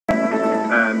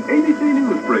and ABC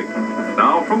News Brief.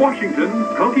 Now from Washington,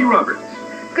 Cokie Roberts.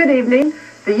 Good evening.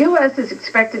 The U.S. is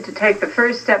expected to take the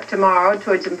first step tomorrow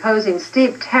towards imposing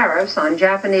steep tariffs on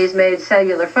Japanese-made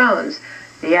cellular phones.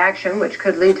 The action, which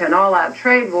could lead to an all-out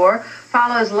trade war,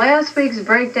 follows last week's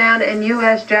breakdown in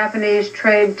U.S.-Japanese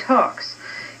trade talks.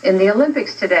 In the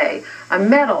Olympics today, a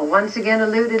medal once again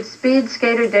eluded speed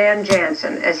skater Dan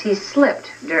Jansen as he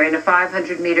slipped during a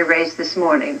 500-meter race this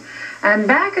morning. And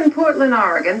back in Portland,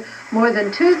 Oregon, more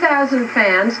than 2,000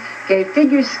 fans gave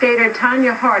figure skater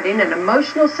Tanya Harding an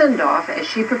emotional send-off as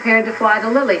she prepared to fly to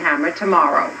Lillehammer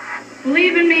tomorrow.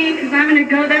 Believe in me, because I'm going to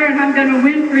go there and I'm going to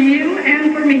win for you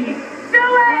and for me. Do it!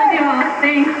 Love y'all.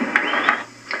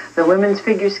 Thanks. The women's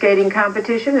figure skating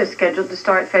competition is scheduled to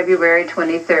start February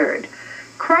 23rd.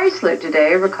 Chrysler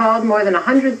today recalled more than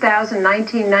 100,000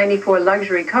 1994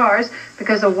 luxury cars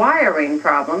because a wiring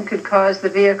problem could cause the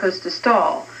vehicles to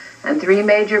stall. And 3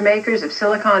 major makers of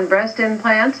silicone breast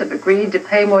implants have agreed to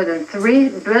pay more than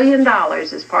 $3 billion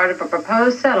as part of a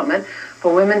proposed settlement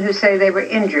for women who say they were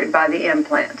injured by the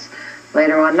implants.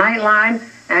 Later on Nightline,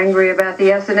 angry about the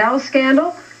SNL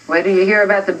scandal, wait till you hear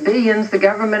about the billions the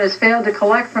government has failed to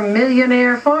collect from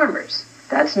millionaire farmers.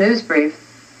 That's News Brief.